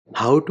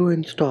How to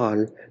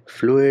install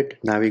fluid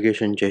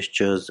navigation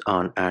gestures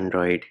on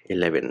Android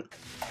 11.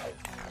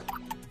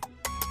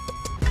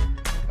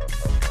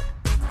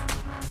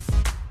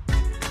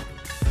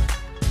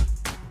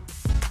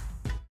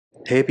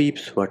 Hey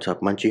peeps, what's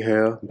up? Munchie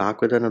here,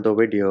 back with another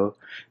video,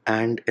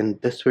 and in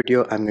this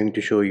video I'm going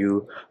to show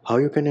you how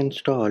you can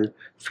install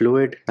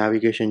fluid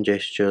navigation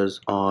gestures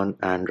on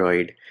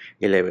Android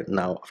 11.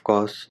 Now, of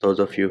course, those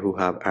of you who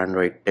have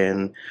Android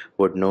 10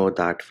 would know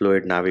that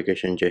fluid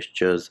navigation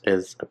gestures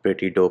is a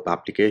pretty dope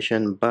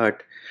application,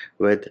 but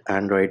with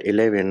Android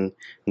 11,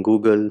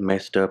 Google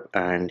messed up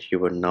and you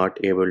were not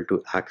able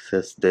to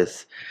access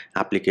this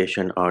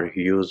application or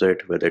use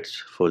it with its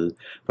full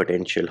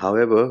potential.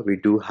 However, we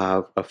do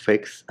have a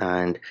fix,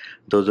 and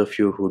those of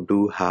you who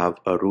do have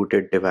a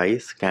rooted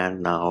device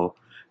can now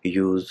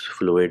use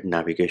fluid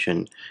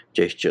navigation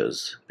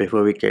gestures.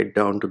 Before we get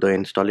down to the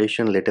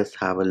installation, let us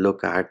have a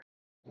look at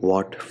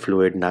what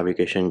fluid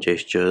navigation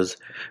gestures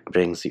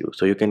brings you.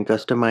 So you can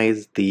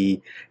customize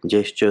the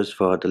gestures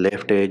for the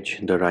left edge,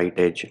 the right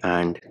edge,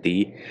 and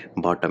the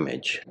bottom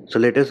edge. So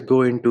let us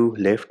go into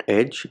left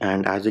edge,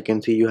 and as you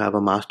can see, you have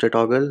a master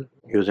toggle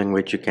using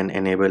which you can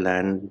enable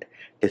and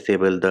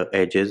disable the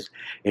edges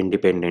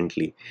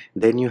independently.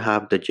 Then you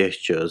have the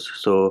gestures.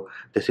 So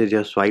this is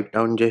your swipe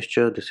down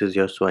gesture, this is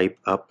your swipe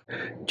up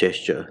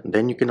gesture.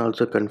 Then you can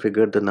also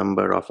configure the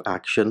number of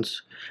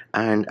actions,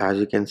 and as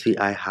you can see,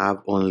 I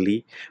have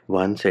only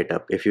one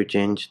setup. If you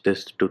change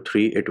this to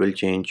 3, it will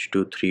change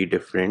to 3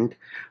 different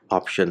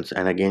options.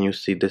 And again, you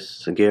see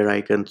this gear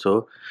icon,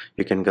 so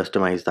you can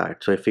customize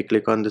that. So if you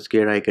click on this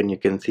gear icon, you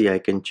can see I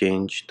can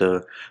change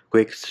the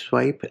quick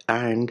swipe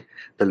and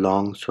the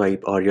long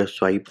swipe, or your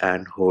swipe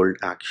and hold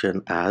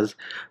action as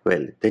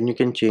well. Then you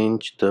can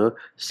change the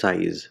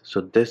size,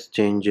 so this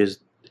changes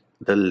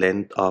the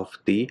length of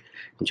the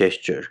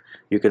gesture.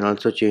 You can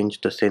also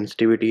change the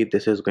sensitivity.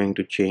 This is going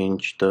to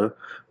change the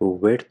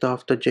width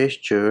of the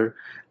gesture,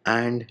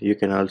 and you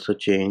can also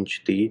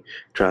change the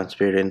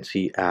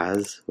transparency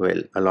as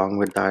well. Along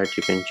with that,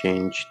 you can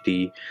change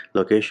the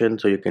location,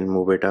 so you can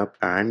move it up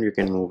and you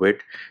can move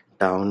it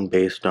down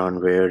based on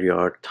where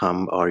your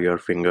thumb or your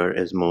finger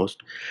is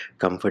most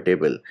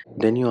comfortable.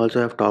 Then you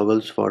also have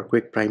toggles for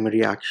quick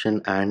primary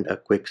action and a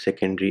quick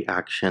secondary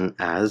action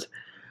as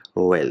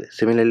well.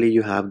 Similarly,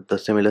 you have the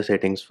similar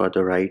settings for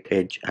the right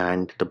edge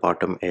and the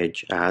bottom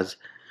edge as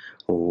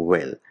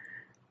well.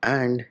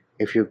 And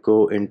if you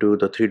go into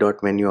the three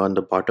dot menu on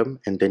the bottom,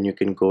 and then you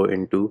can go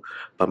into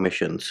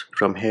permissions.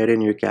 From here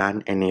in, you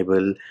can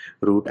enable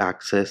root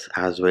access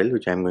as well,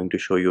 which I'm going to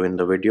show you in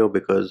the video,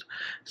 because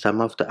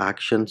some of the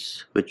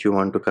actions which you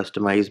want to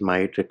customize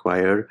might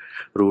require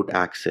root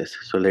access.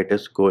 So let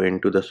us go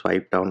into the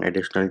swipe down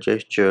additional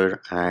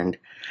gesture, and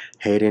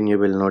herein you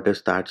will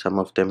notice that some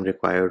of them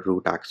require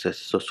root access.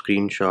 So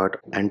screenshot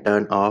and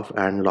turn off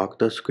and lock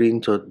the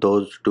screen, so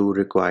those do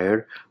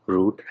require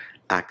root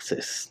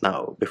access.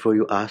 Now, before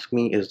you ask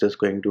me, is this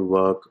going to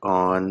work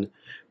on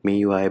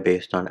MIUI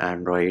based on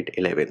Android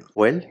 11?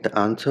 Well, the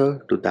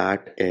answer to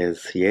that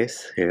is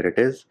yes. Here it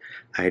is.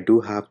 I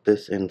do have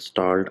this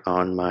installed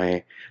on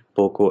my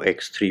Poco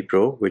X3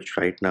 Pro, which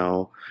right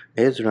now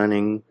is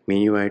running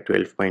MIUI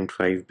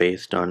 12.5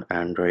 based on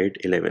Android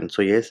 11.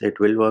 So yes, it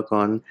will work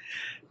on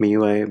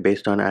MIUI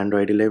based on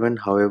Android 11.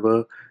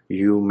 However,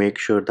 you make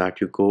sure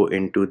that you go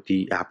into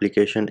the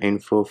application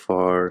info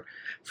for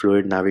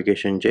fluid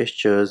navigation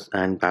gestures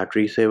and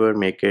battery saver,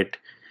 make it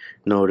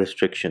no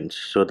restrictions,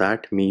 so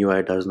that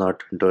MIUI does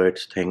not do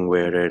its thing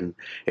wherein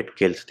it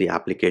kills the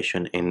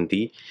application in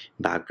the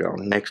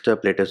background. Next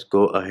up, let us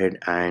go ahead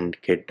and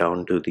get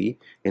down to the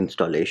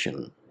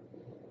installation.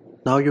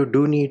 Now you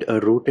do need a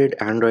rooted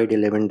Android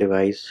 11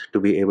 device to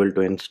be able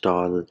to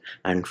install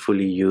and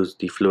fully use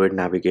the fluid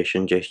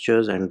navigation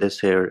gestures, and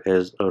this here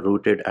is a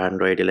rooted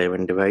Android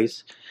 11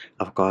 device.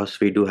 Of course,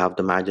 we do have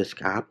the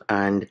Magisk app,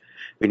 and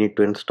we need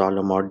to install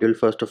a module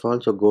first of all.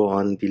 So go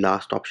on the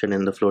last option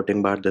in the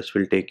floating bar. This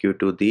will take you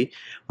to the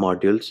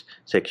modules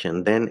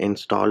section. Then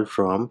install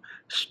from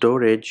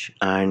storage,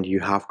 and you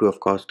have to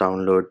of course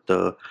download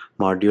the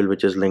module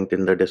which is linked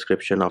in the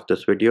description of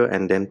this video,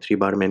 and then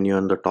 3-bar menu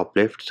on the top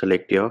left,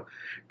 select your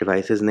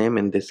device's name,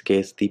 in this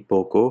case the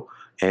Poco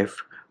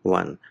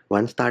F1.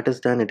 Once that is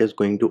done, it is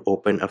going to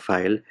open a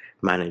file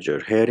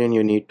manager. Herein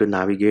you need to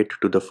navigate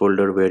to the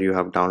folder where you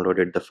have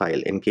downloaded the file.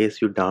 In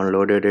case you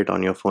downloaded it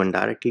on your phone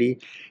directly,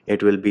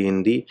 it will be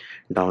in the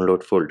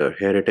download folder.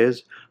 Here it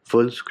is,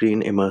 full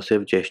screen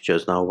immersive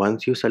gestures. Now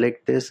once you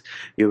select this,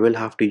 you will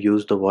have to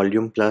use the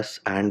volume plus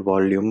and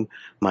volume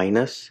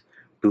minus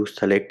to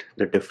select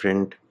the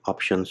different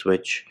options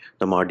which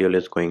the module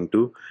is going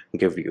to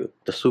give you.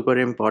 The super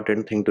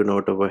important thing to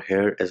note over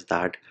here is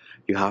that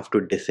you have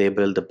to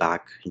disable the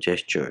back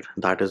gesture.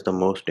 That is the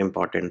most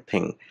important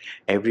thing.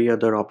 Every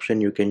other option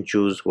you can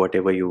choose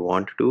whatever you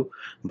want to,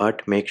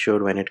 but make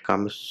sure when it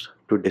comes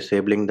to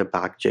disabling the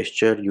back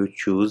gesture, you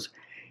choose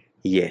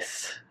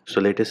yes. So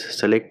let us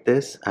select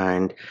this,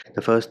 and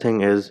the first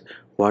thing is,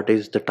 what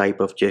is the type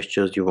of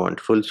gestures you want,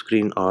 full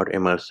screen or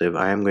immersive?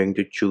 I am going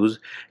to choose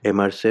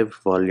immersive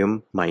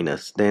volume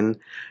minus. Then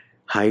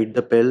hide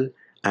the pill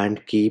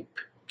and keep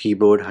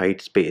keyboard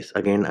height space.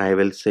 Again, I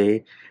will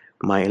say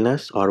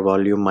minus or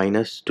volume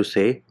minus to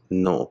say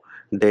no.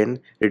 Then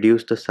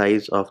reduce the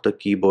size of the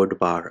keyboard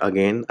bar.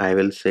 Again, I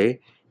will say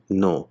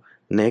no.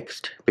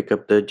 Next, pick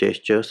up the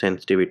gesture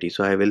sensitivity.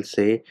 So I will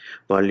say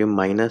volume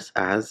minus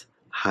as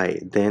high.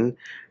 Then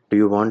do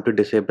you want to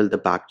disable the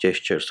back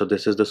gesture? So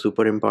this is the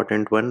super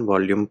important one,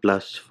 volume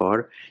plus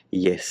for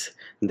yes.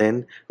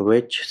 Then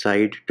which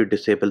side to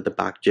disable the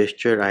back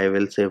gesture? I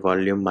will say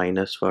volume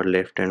minus for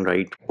left and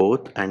right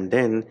both, and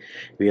then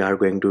we are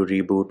going to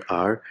reboot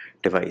our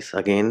device.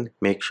 Again,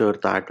 make sure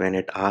that when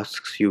it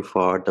asks you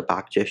for the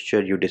back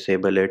gesture, you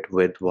disable it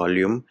with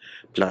volume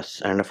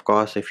plus. And of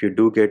course, if you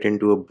do get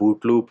into a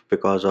boot loop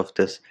because of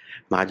this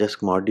Magisk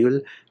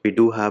module, we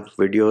do have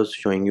videos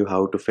showing you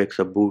how to fix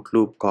a boot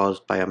loop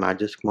caused by a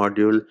Magisk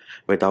module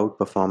without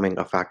performing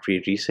a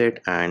factory reset,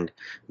 and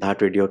that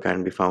video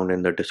can be found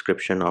in the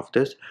description of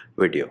this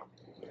video.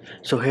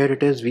 So here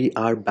it is, we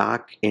are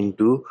back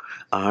into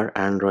our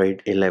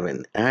Android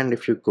 11, and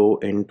if you go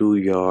into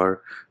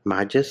your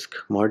Magisk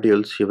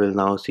modules, you will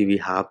now see we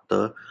have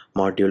the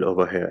module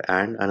over here.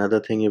 And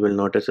another thing you will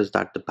notice is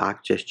that the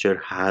back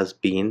gesture has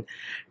been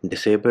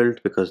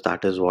disabled because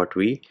that is what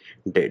we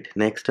did.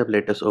 Next up,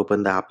 let us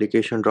open the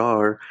application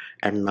drawer,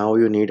 and now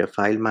you need a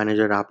file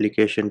manager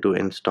application to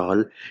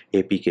install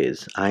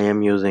APKs. I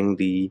am using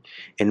the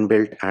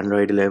inbuilt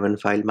Android 11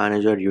 file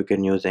manager. You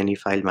can use any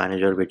file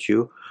manager which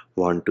you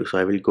want to. So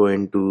I will go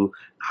into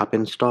app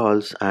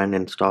installs and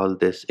install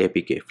this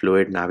APK,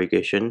 fluid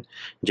navigation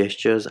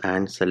gestures,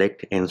 and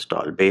select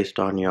install. Based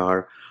on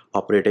your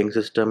operating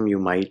system, you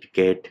might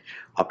get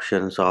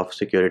options of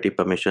security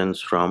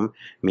permissions from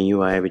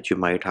MIUI which you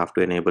might have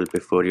to enable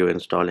before you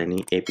install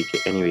any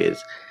APK.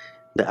 Anyways,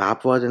 the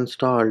app was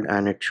installed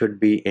and it should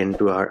be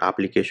into our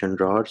application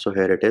drawer. So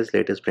here it is.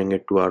 Let us bring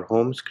it to our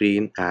home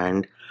screen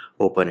and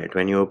open it.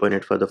 When you open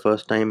it for the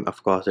first time,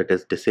 of course it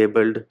is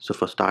disabled. So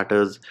for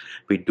starters,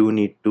 we do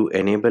need to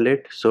enable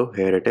it. So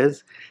here it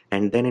is.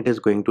 And then it is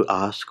going to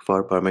ask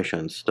for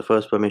permissions. The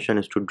first permission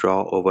is to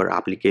draw over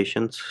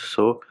applications.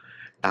 So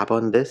tap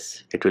on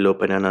this, it will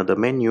open another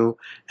menu,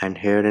 and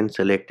herein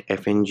select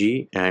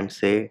FNG and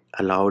say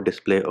allow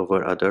display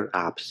over other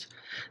apps.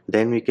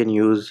 Then we can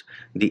use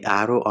the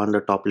arrow on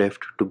the top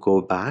left to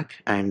go back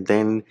and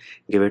then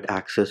give it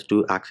access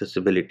to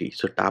accessibility.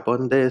 So tap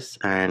on this,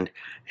 and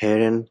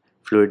herein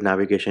fluid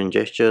navigation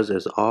gestures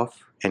is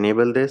off.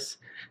 Enable this,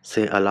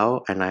 say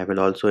allow, and I will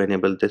also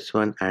enable this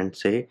one and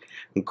say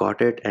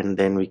got it, and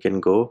then we can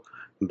go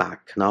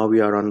back. Now we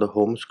are on the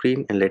home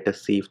screen, and let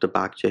us see if the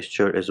back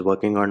gesture is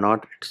working or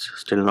not. It's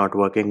still not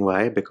working.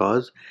 Why?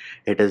 Because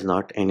it is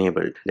not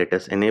enabled. Let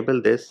us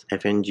enable this.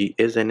 FNG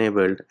is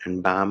enabled,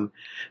 and bam,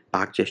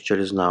 back gesture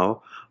is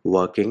now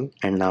working.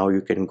 And now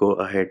you can go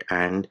ahead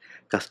and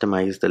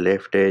customize the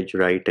left edge,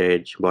 right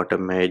edge,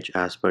 bottom edge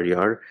as per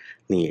your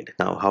need.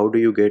 Now how do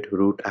you get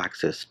root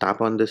access?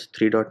 Tap on this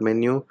three dot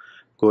menu,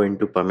 go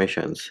into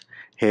permissions.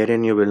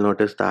 Herein you will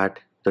notice that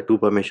the two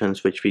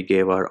permissions which we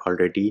gave are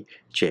already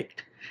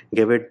checked.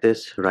 Give it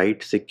this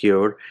write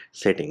secure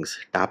settings.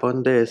 Tap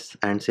on this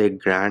and say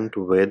grant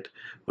with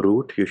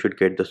root. You should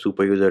get the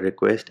super user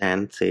request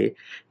and say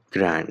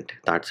grant.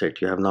 That's it.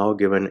 You have now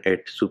given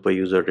it super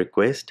user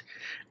request,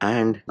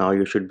 and now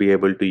you should be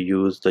able to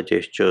use the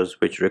gestures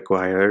which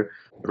require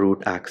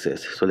root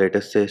access. So let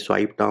us say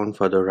swipe down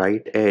for the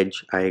right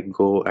edge. I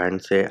go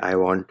and say I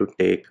want to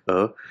take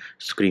a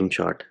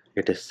screenshot.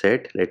 It is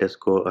set. Let us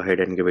go ahead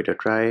and give it a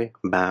try.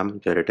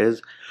 Bam, there it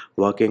is,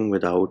 working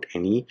without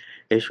any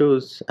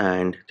issues,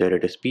 and there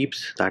it is,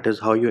 peeps. That is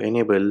how you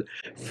enable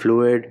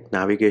fluid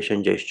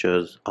navigation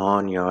gestures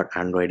on your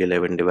Android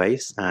 11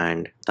 device,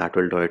 and that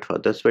will do it for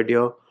this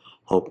video.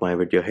 Hope my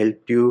video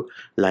helped you.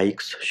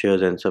 Likes,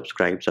 shares and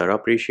subscribes are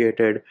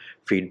appreciated.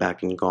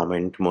 Feedback and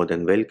comment more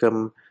than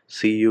welcome.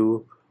 See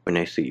you when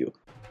I see you.